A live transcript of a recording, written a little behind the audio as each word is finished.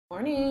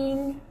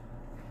Morning.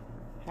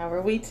 How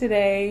are we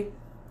today?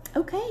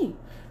 Okay.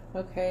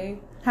 Okay.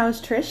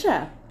 How's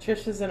Trisha?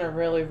 Trisha's in a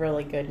really,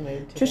 really good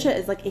mood today. Trisha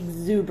is like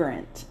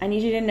exuberant. I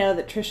need you to know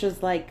that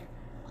Trisha's like,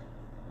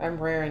 I'm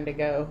raring to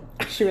go.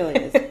 she really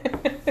is.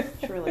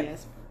 She really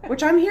is.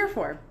 Which I'm here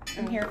for.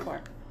 I'm here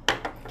for.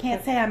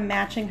 Can't say I'm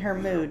matching her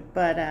mood,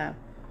 but I'm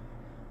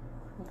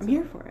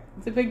here for it.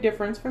 It's a big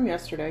difference from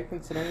yesterday,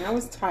 considering I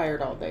was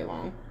tired all day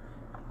long.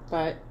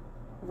 But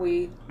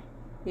we,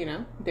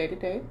 day to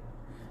day,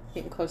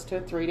 getting close to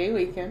a 3-day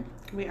weekend.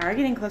 We are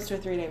getting close to a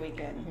 3-day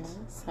weekend.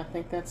 Yes, I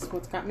think that's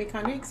what's got me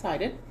kind of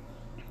excited.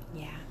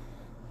 Yeah.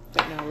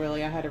 But no,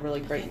 really, I had a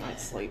really great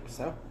night's sleep,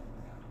 so.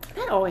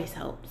 That always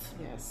helps.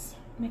 Yes.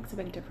 Makes a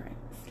big difference.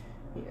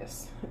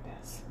 Yes, it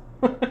does.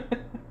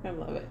 I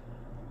love it.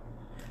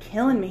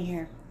 Killing me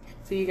here.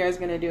 So you guys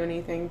going to do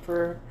anything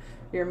for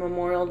your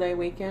Memorial Day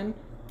weekend?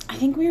 I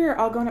think we're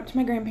all going up to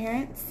my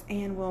grandparents,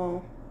 and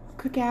we'll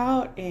cook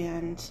out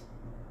and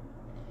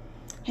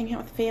hang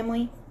out with the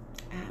family.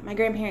 My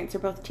grandparents are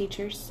both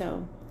teachers,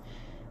 so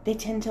they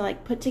tend to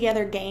put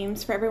together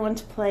games for everyone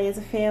to play as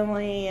a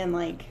family, and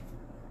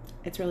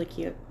it's really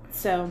cute.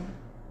 So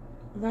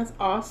That's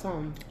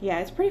awesome. yeah,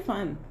 it's pretty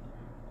fun.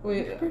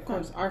 Of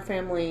course, our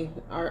family,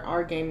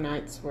 our game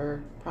nights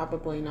were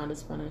probably not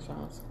as fun as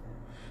y'all's.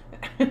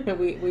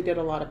 we did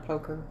a lot of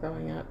poker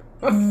growing up.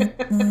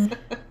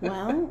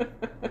 Well,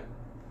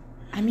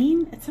 I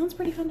mean, it sounds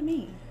pretty fun to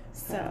me.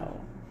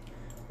 So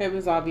it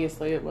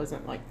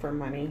wasn't for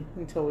money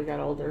until we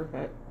got older,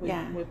 but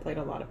we played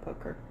a lot of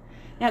poker.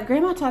 Now,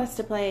 Grandma taught us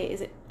to play.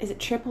 Is it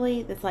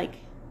Tripoli? That's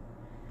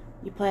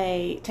you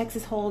play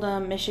Texas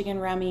Hold'em, Michigan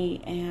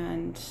Rummy,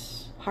 and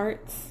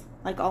Hearts,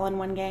 all in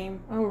one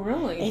game. Oh,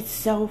 really? It's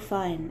so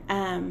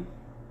fun.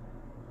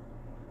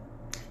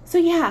 So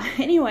yeah.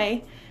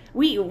 Anyway,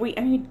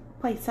 we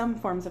play some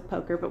forms of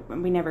poker, but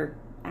we never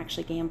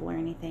actually gamble or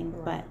anything.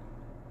 Right. But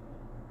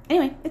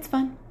anyway, it's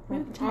fun.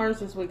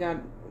 Ours is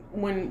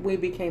when we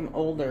became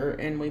older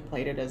and we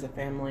played it as a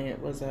family.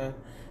 It was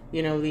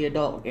the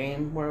adult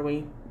game where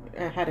we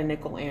had a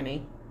nickel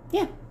ante.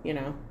 Yeah.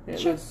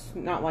 It was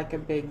not like a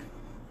big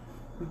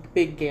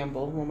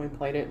gamble when we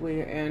played it.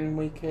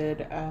 We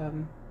could,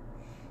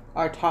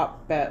 our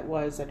top bet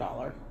was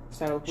 $1.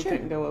 So we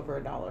couldn't go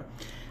over $1.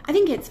 I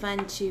think it's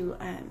fun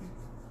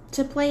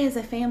to play as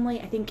a family.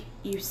 I think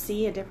you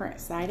see a different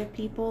side of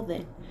people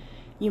that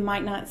you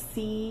might not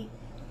see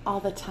all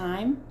the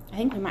time. I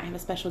think we might have a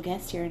special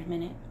guest here in a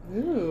minute.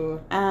 Ooh.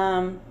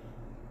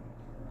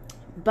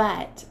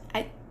 But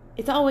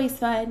it's always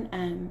fun.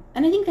 And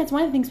I think that's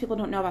one of the things people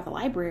don't know about the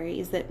library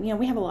is that,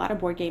 we have a lot of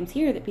board games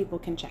here that people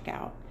can check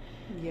out.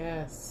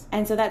 Yes.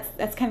 And so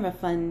that's kind of a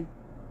fun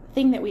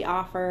thing that we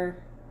offer.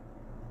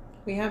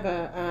 We have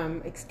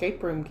a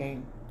escape room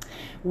game.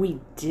 We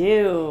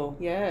do.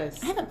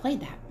 Yes. I haven't played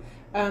that.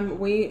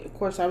 Of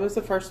course, I was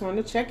the first one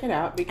to check it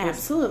out because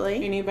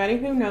absolutely anybody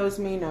who knows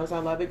me knows I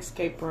love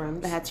escape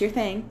rooms. That's your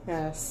thing.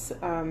 Yes.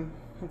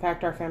 In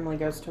fact, our family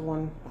goes to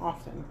one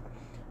often.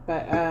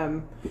 But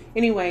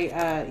anyway,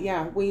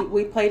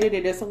 we played it.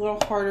 It is a little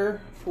harder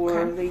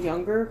for the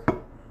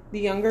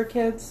younger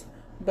kids,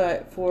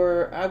 but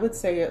for I would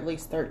say at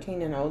least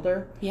 13 and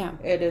older,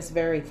 it is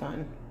very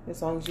fun.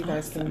 As long as you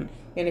guys can,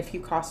 and if you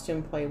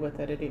costume play with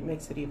it, it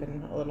makes it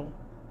even a little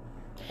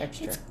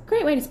extra. It's a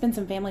great way to spend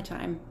some family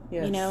time,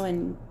 yes.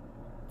 And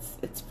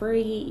it's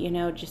free,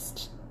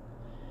 just,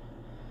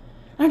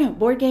 I don't know,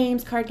 board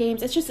games, card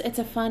games. It's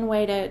a fun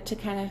way to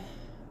kind of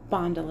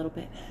bond a little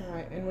bit.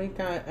 Right, and we've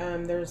got,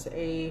 there's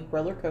a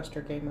roller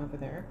coaster game over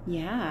there.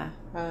 Yeah.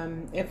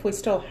 If we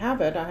still have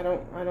it, I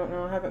don't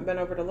know, I haven't been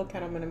over to look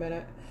at them in a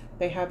minute.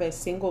 They have a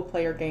single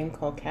player game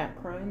called Cat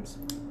Crimes.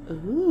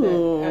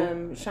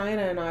 Ooh. Cheyenne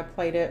and I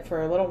played it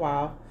for a little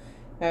while.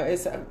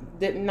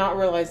 Not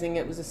realizing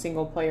it was a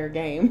single player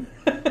game.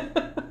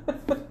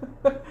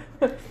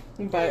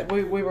 But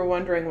we were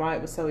wondering why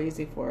it was so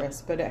easy for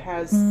us. But it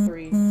has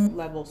 3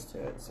 levels to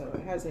it. So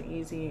it has an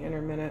easy,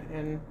 intermittent,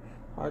 and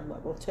hard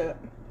level to it.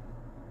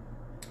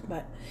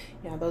 But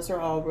yeah, those are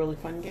all really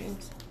fun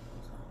games.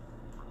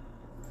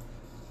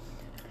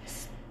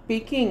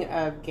 Speaking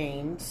of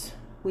games,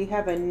 we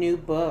have a new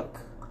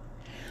book.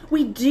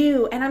 We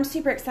do, and I'm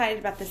super excited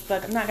about this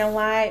book. I'm not going to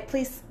lie.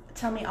 Please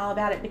tell me all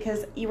about it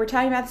because you were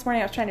talking about this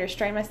morning. I was trying to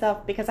restrain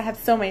myself because I have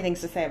so many things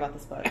to say about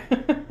this book.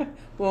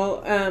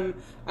 Well,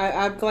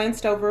 I've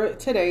glanced over it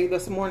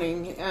this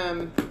morning,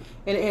 and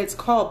it's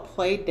called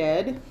Play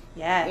Dead.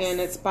 Yes. And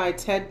it's by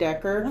Ted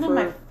Dekker. One of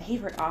my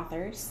favorite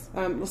authors.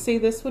 See,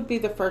 this would be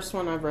the first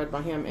one I've read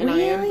by him, and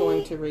really? I am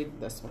going to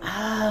read this one.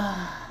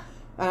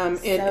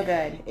 So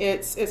good.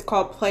 It's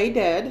called Play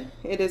Dead.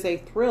 It is a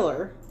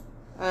thriller,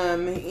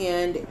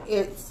 and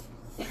it's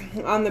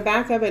on the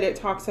back of it. It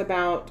talks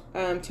about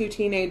 2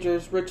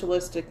 teenagers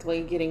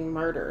ritualistically getting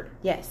murdered.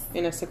 Yes.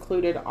 In a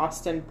secluded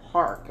Austin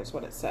park, is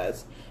what it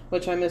says.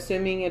 Which I'm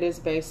assuming it is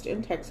based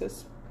in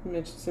Texas,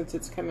 since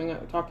it's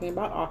talking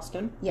about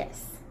Austin.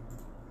 Yes.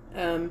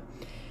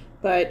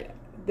 But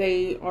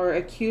they are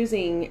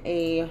accusing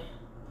an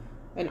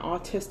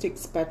autistic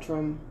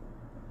spectrum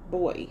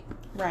boy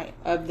Right.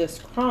 of this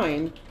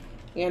crime.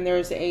 And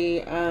there's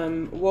a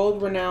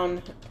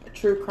world-renowned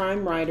true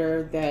crime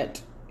writer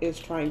that is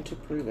trying to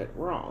prove it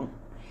wrong.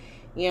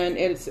 And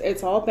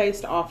it's all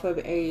based off of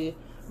a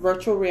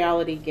virtual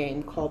reality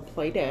game called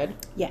Play Dead.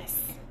 Yes.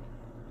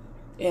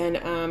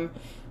 And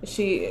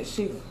she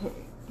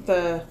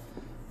the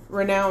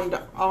renowned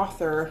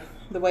author,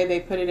 the way they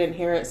put it in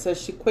here, it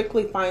says she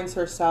quickly finds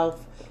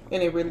herself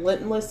in a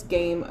relentless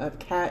game of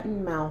cat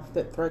and mouse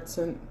that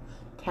threatens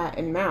cat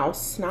and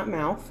mouse, not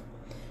mouth,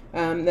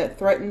 that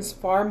threatens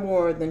far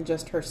more than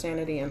just her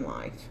sanity in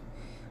life.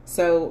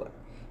 So,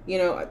 you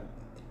know,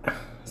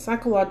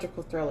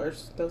 psychological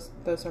thrillers,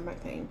 those are my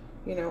thing.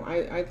 You know,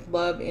 I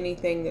love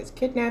anything that's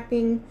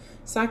kidnapping,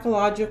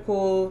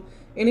 psychological,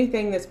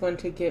 anything that's going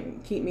to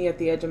keep me at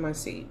the edge of my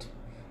seat.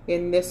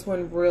 And this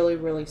one really,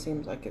 really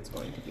seems like it's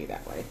going to be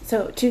that way.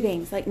 So, two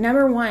things. Like,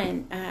 number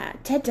one,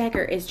 Ted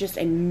Dekker is just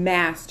a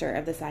master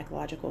of the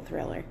psychological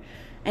thriller.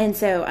 And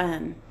so,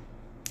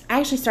 I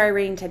actually started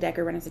reading Ted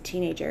Dekker when I was a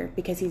teenager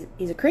because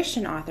he's a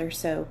Christian author,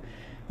 so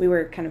we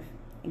were kind of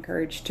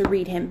encouraged to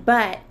read him.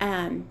 But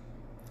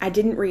I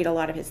didn't read a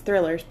lot of his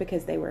thrillers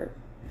because they were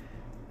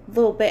a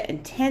little bit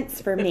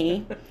intense for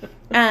me.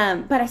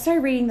 But I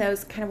started reading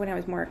those kind of when I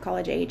was more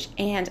college age.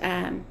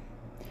 And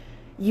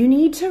you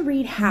need to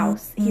read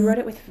House. He wrote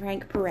it with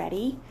Frank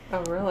Peretti.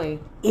 Oh, really?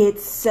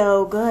 It's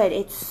so good.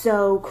 It's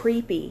so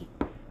creepy.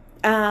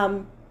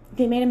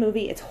 They made a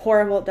movie. It's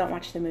horrible. Don't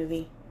watch the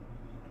movie.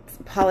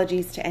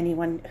 Apologies to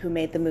anyone who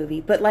made the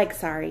movie. But, like,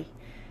 sorry.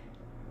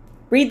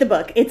 Read the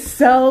book. It's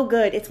so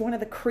good. It's one of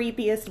the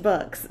creepiest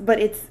books. But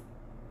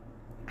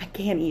I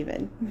can't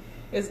even.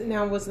 Was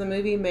the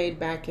movie made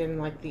back in,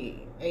 like, the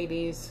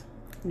 80s?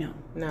 No.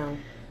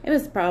 It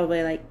was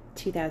probably, like,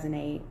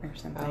 2008 or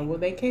something. Well,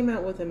 they came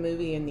out with a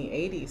movie in the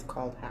 80s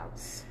called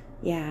House.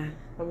 Yeah.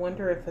 I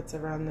wonder if it's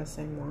around the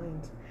same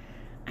lines.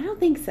 I don't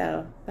think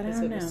so, but I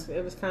don't know.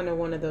 It was kind of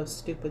one of those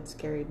stupid,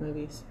 scary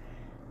movies.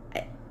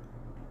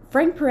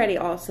 Frank Peretti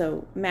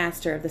also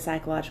master of the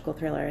psychological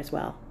thriller as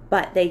well.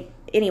 But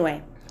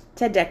anyway,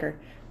 Ted Dekker.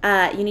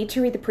 You need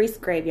to read The Priest's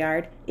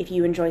Graveyard if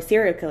you enjoy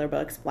serial killer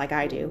books like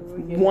I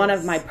do. Yes. One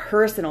of my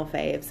personal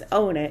faves.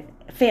 Own it.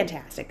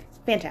 Fantastic.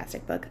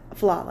 Fantastic book.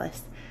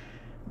 Flawless.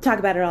 Talk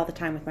about it all the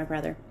time with my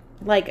brother.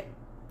 Like,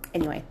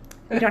 anyway,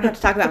 we don't have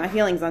to talk about my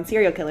feelings on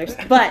serial killers.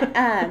 But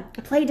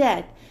Play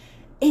Dead.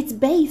 It's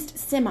based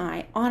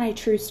semi on a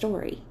true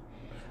story.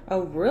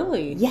 Oh,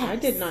 really? Yes. I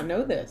did not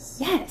know this.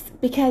 Yes,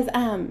 because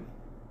I'm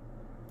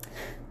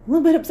a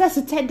little bit obsessed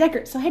with Ted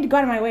Dekker, so I had to go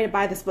out of my way to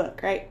buy this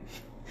book, right?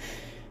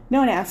 No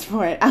one asked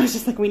for it. I was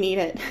just like, we need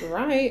it.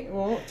 Right.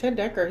 Well, Ted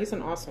Dekker, he's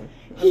an awesome.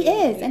 He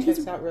is, and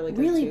he's out really,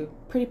 really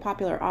pretty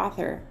popular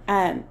author.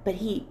 But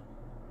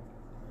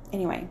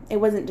anyway, it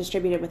wasn't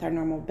distributed with our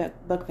normal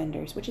book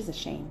vendors, which is a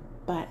shame.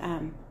 But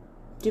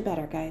do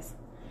better, guys.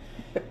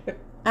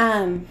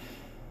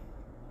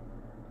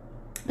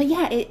 But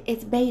yeah,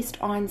 it's based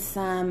on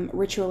some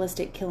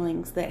ritualistic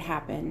killings that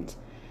happened.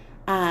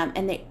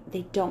 And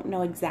they don't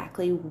know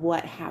exactly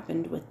what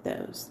happened with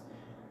those.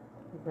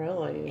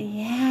 Really?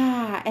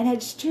 Yeah, and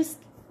it's just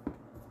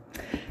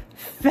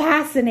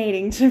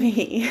fascinating to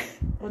me.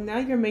 Well, now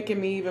you're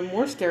making me even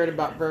more scared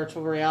about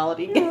virtual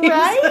reality games.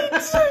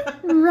 Right?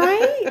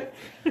 Right?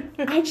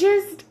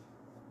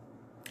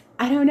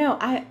 I don't know.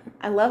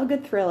 I love a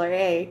good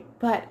thriller,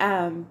 but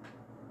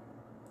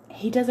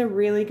he does a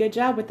really good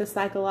job with the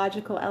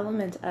psychological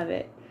element of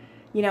it.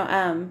 You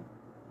know,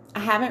 I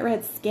haven't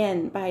read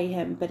Skin by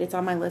him, but it's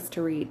on my list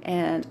to read,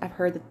 and I've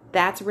heard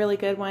that's a really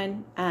good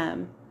one.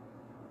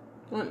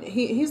 Well,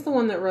 he's the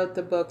one that wrote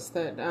the books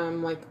that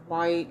like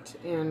White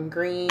and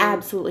Green.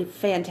 Absolutely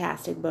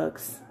fantastic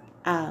books.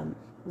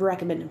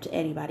 Recommend them to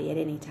anybody at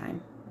any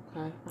time.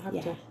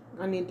 Okay,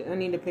 I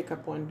need to pick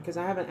up one because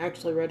I haven't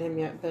actually read him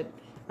yet, but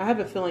I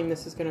have a feeling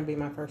this is going to be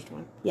my first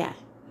one. Yeah,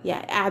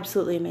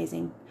 absolutely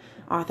amazing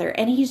author,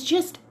 and he's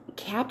just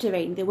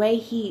captivating the way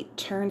he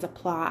turns a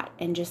plot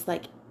and just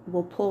like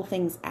will pull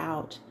things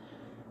out.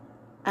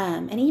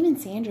 And even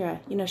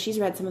Sandra, you know, she's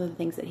read some of the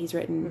things that he's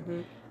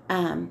written.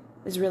 Mm-hmm.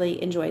 Has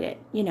really enjoyed it,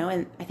 you know,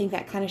 and I think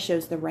that kind of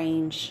shows the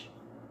range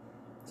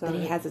that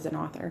he has as an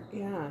author.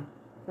 Yeah,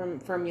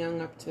 from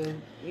young up to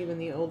even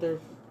the older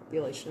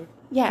population.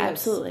 Yeah, yes.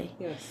 Absolutely.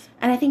 Yes.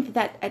 And I think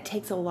that it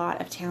takes a lot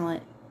of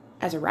talent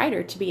as a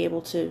writer to be able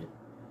to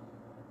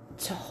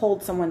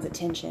hold someone's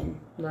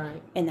attention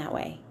right in that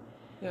way.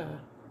 Yeah,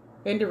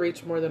 and to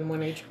reach more than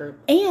one age group.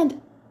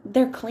 And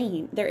they're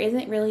clean. There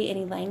isn't really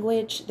any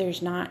language.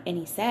 There's not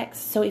any sex.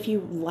 So if you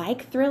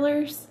like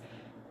thrillers,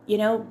 you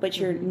know, but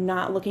you're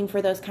not looking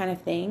for those kind of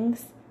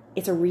things,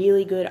 it's a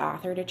really good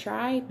author to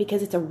try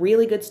because it's a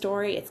really good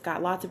story. It's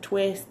got lots of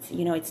twists.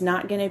 You know, it's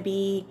not going to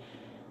be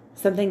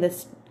something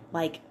that's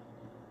like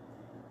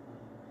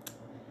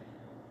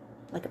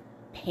a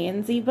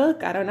pansy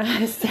book. I don't know how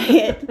to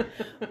say it.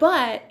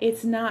 But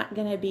it's not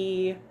going to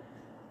be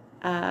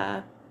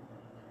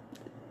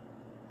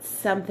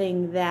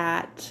something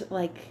that,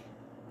 like,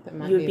 that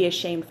might you would be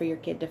ashamed for your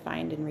kid to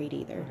find and read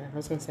either. I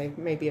was going to say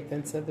maybe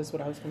offensive is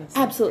what I was going to say.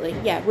 Absolutely,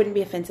 yeah, it wouldn't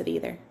be offensive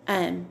either.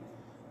 So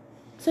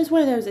it's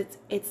one of those.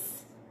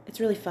 It's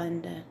really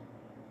fun to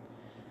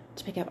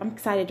pick up. I'm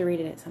excited to read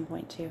it at some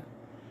point too.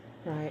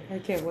 Right, I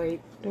can't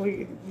wait.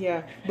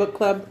 Yeah, book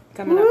club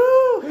coming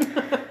Woo!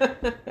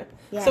 up.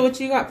 Yeah. So what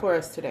you got for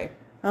us today?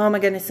 Oh my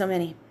goodness, so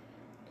many.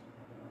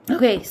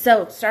 Okay,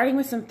 so starting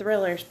with some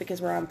thrillers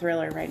because we're on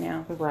thriller right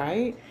now.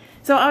 Right.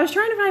 So I was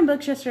trying to find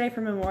books yesterday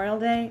for Memorial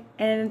Day,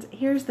 and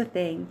here's the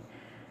thing.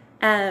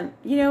 Memorial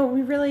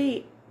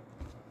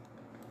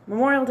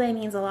Day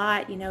means a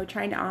lot,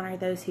 trying to honor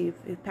those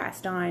who've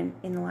passed on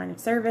in the line of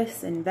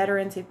service and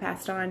veterans who've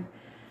passed on.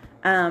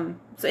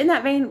 So in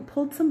that vein,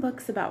 pulled some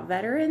books about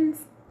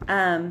veterans.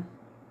 I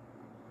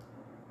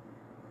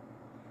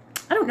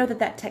don't know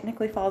that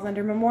technically falls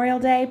under Memorial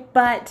Day,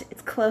 but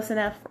it's close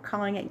enough for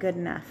calling it good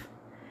enough.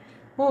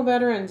 Well,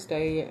 Veterans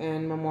Day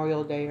and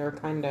Memorial Day are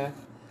kind of,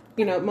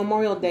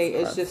 Memorial Day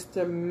is just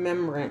a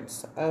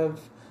remembrance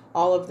of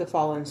all of the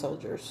fallen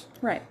soldiers.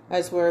 Right.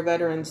 As where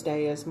Veterans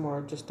Day is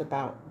more just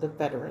about the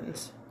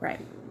veterans.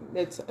 Right.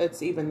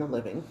 It's even the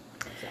living.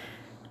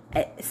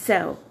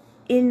 So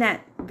in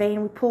that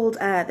vein, we pulled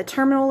The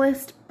Terminal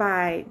List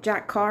by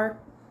Jack Carr.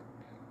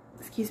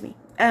 Excuse me.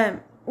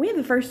 We have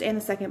the first and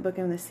the second book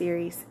in the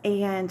series,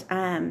 and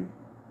I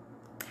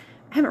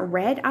haven't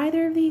read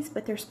either of these,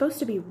 but they're supposed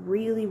to be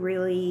really,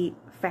 really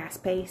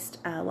fast-paced,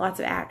 lots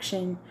of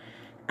action,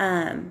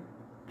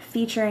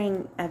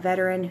 featuring a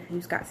veteran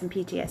who's got some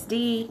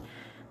PTSD.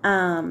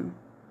 I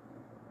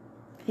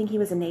think he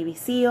was a Navy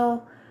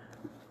SEAL.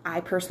 I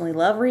personally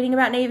love reading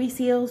about Navy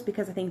SEALs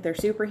because I think they're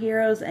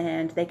superheroes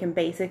and they can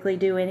basically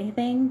do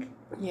anything.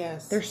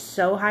 Yes. They're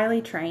so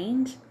highly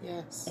trained.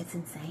 Yes. It's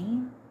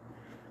insane.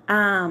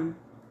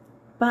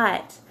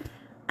 But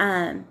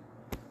I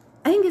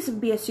think this would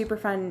be a super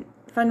fun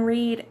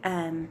read.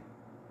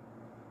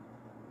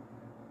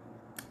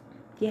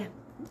 Yeah.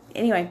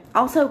 Anyway,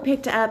 also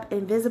picked up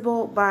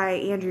Invisible by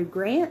Andrew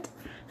Grant.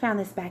 Found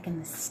this back in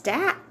the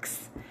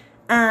stacks.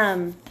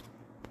 And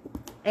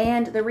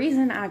the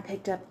reason I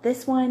picked up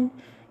this one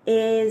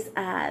is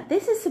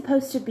this is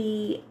supposed to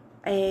be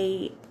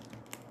a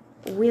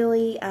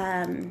really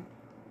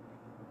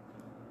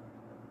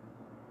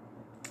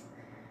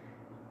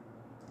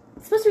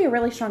it's supposed to be a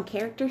really strong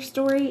character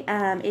story.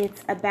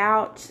 It's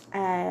about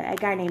a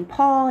guy named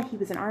Paul.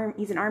 He's an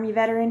Army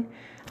veteran.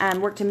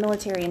 Worked in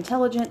military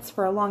intelligence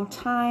for a long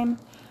time.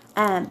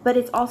 But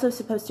it's also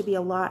supposed to be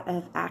a lot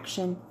of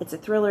action. It's a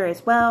thriller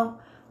as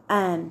well.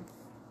 And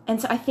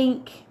so I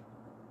think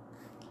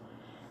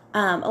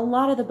a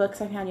lot of the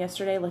books I found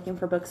yesterday looking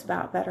for books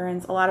about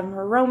veterans, a lot of them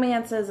are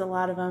romances. A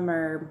lot of them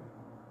are,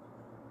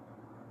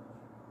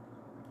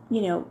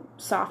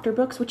 softer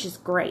books, which is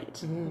great.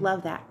 Mm-hmm.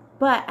 Love that.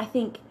 But I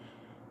think,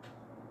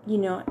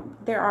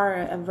 there are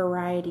a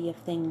variety of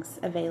things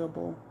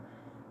available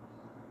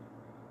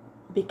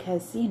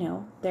because,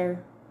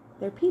 they're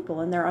people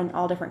and they're on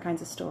all different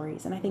kinds of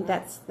stories. And I think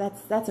that's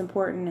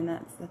important and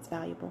that's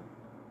valuable.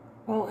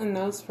 Well, and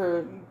those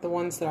for the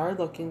ones that are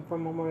looking for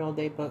Memorial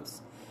Day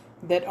books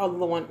that are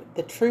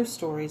the true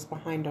stories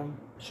behind them.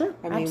 Sure,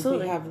 I mean,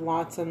 absolutely. We have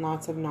lots and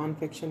lots of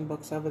nonfiction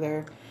books over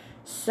there.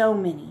 So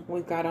many.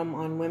 We've got them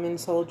on women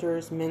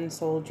soldiers, men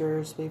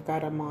soldiers. We've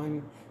got them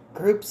on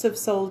groups of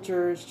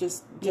soldiers,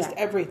 just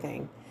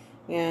everything.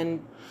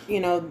 And,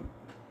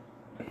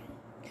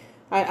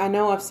 I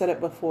know I've said it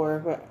before,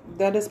 but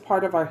that is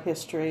part of our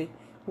history.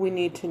 We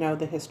need to know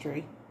the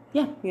history.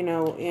 Yeah.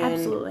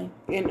 Absolutely.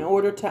 In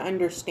order to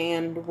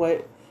understand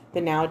what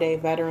the nowadays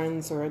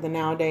veterans or the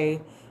nowadays,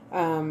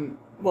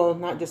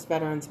 not just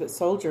veterans, but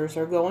soldiers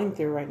are going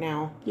through right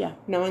now. Yeah.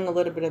 Knowing a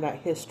little bit of that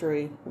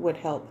history would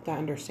help to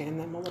understand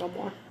them a little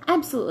more.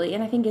 Absolutely.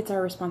 And I think it's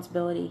our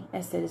responsibility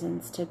as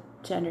citizens to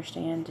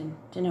understand and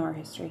to know our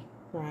history.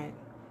 Right.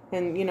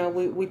 And,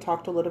 we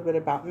talked a little bit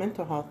about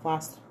mental health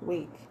last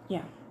week.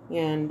 Yeah.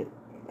 And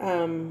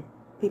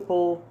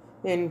people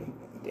in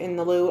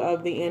the lieu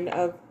of the end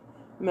of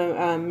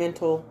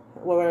Mental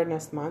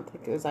Awareness Month,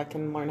 because I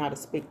can learn how to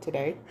speak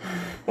today,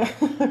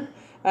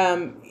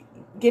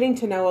 getting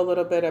to know a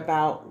little bit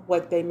about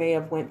what they may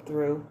have went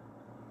through,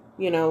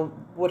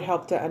 would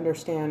help to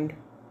understand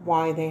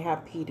why they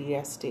have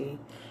PTSD.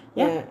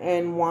 Yeah.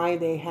 And why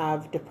they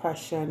have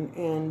depression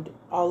and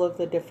all of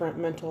the different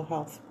mental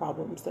health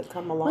problems that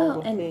come along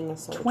with being a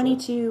soldier.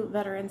 22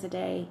 veterans a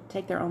day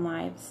take their own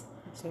lives.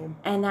 Same.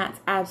 And that's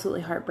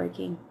absolutely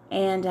heartbreaking.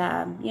 And,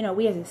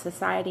 we as a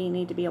society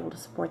need to be able to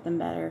support them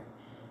better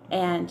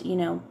and,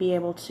 be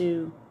able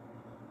to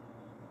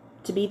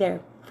be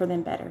there for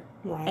them better.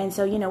 Right. And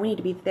so, we need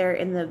to be there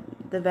in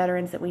the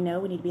veterans that we know.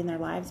 We need to be in their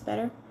lives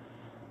better.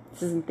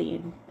 This isn't the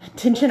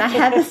intention I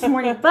had this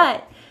morning,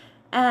 but,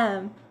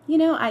 I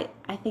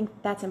think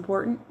that's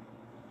important.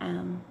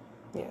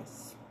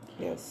 Yes.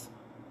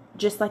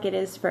 Just like it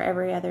is for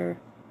every other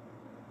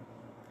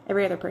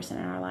person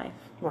in our life.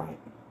 Right.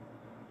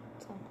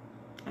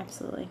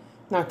 Absolutely.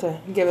 Not to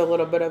give a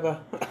little bit of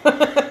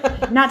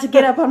Not to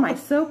get up on my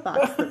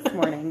soapbox this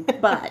morning,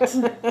 but.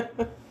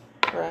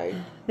 Right. Right.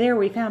 There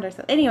we found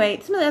ourselves. Anyway,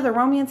 some of the other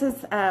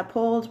romances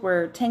pulled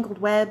were Tangled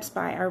Webs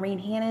by Irene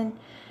Hannon,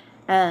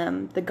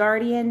 The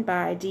Guardian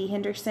by Dee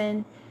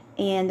Henderson,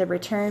 and The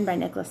Return by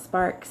Nicholas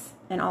Sparks.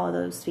 And all of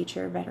those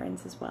feature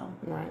veterans as well.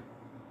 Right.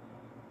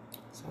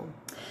 So.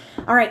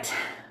 All right.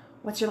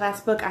 What's your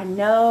last book? I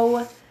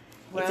know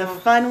it's a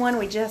fun one.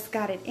 We just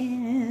got it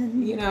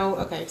in.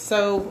 Okay.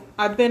 So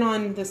I've been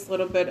on this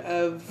little bit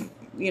of,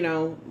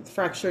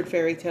 fractured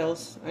fairy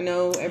tales. I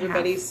know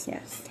everybody's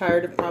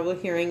tired of probably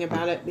hearing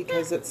about it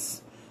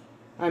because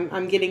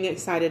I'm getting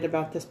excited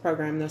about this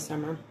program this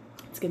summer.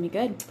 It's going to be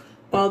good.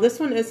 Well, this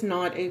one is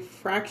not a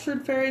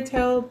fractured fairy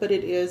tale, but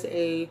it is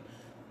a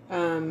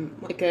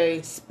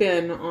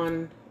spin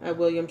on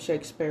William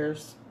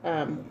Shakespeare's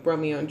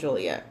Romeo and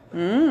Juliet.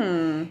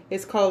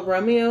 It's called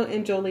Romeo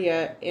and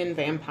Juliet in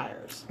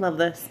Vampires. Love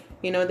this.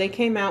 They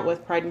came out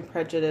with Pride and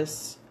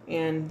Prejudice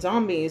and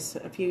Zombies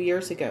a few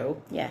years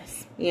ago.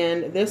 Yes.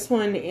 And this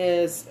one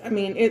is,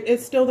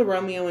 it's still the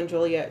Romeo and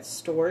Juliet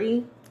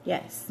story.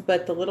 Yes.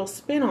 But the little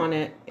spin on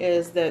it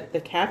is that the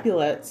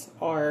Capulets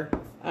are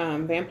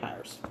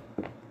vampires.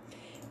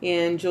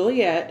 And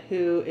Juliet,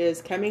 who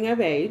is coming of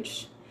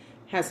age,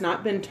 has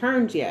not been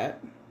turned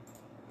yet.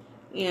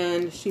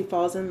 And she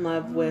falls in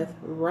love with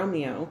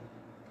Romeo,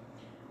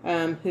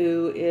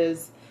 who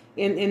is,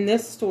 in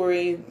this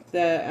story,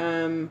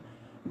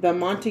 the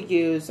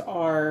Montagues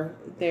are,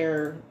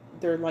 they're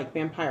like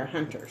vampire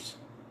hunters.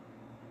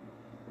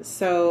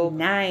 So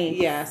nice.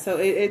 Yeah, so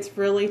it's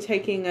really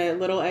taking a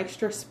little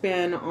extra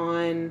spin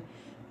on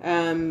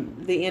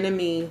the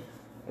enemy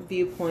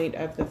viewpoint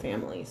of the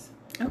families.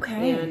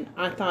 Okay. And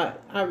I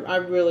thought, I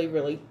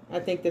really, I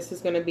think this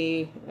is going to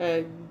be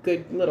a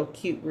good little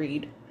cute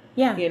read.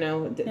 Yeah.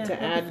 To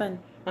add. Fun.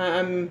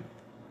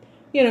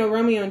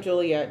 Romeo and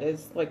Juliet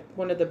is like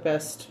one of the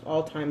best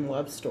all-time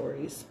love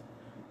stories.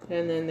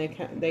 And then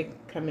they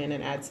come in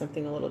and add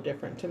something a little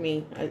different. To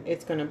me,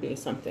 it's going to be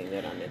something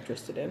that I'm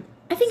interested in.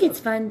 I think it's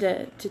fun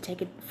to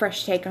take a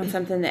fresh take on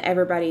something that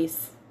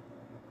everybody's,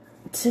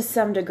 to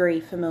some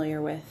degree,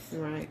 familiar with.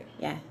 Right.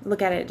 Yeah,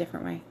 look at it a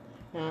different way.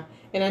 Yeah.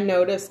 And I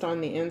noticed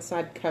on the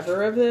inside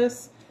cover of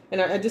this,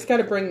 and I just got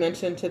to bring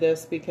mention to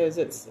this because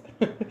it's...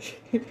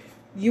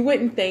 You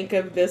wouldn't think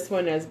of this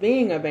one as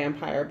being a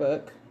vampire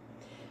book,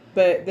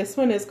 but this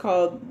one is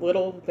called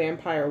Little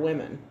Vampire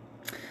Women.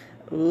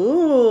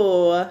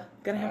 Ooh,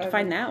 gonna have to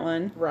find that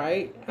one.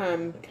 Right.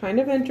 I'm kind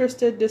of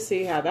interested to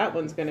see how that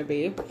one's going to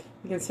be,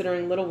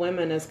 considering Little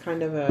Women is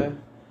kind of a,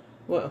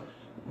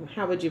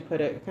 how would you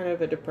put it? Kind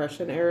of a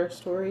Depression era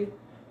story,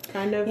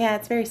 kind of. Yeah,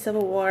 it's very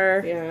Civil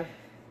War. Yeah.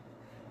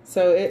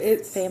 So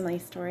it's family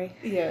story.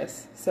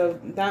 Yes. So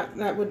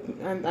that would,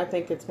 I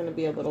think it's going to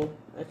be a little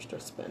extra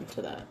spin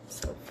to that.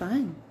 So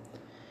fun.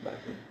 But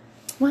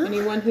well,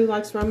 anyone who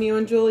likes Romeo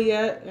and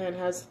Juliet and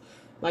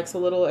likes a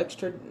little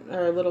extra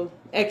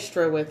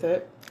with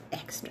it,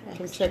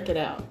 can check it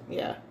out.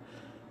 Yeah.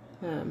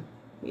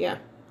 Yeah.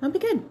 That'll be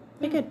good.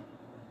 Be good.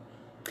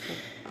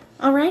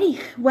 Alrighty.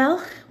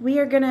 Well, we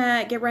are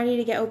gonna get ready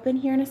to get open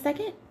here in a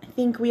second. I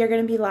think we are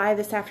going to be live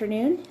this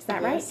afternoon. Is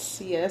that right?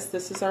 Yes,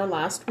 this is our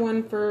last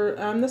one for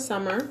the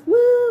summer.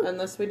 Woo!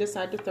 Unless we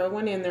decide to throw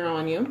one in there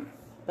on you.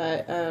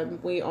 But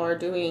we are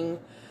doing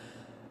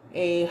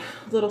a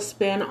little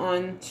spin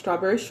on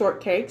strawberry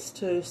shortcakes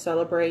to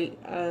celebrate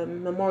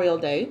Memorial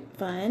Day.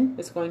 Fun.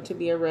 It's going to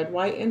be a red,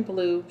 white, and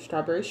blue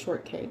strawberry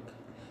shortcake.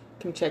 You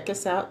can check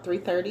us out,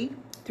 3:30.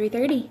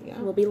 3:30.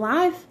 Yeah. We'll be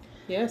live.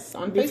 Yes,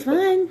 on It'll be Facebook.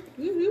 Fun.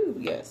 Woo-hoo,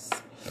 yes.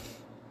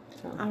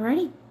 So.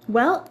 Alrighty.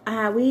 Well,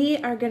 we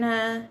are going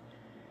to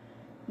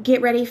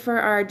get ready for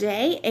our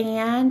day,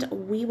 and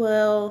we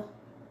will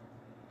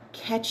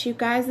catch you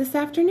guys this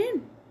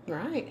afternoon.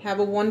 Right. Have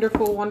a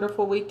wonderful,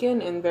 wonderful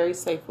weekend and very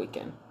safe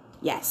weekend.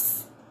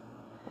 Yes.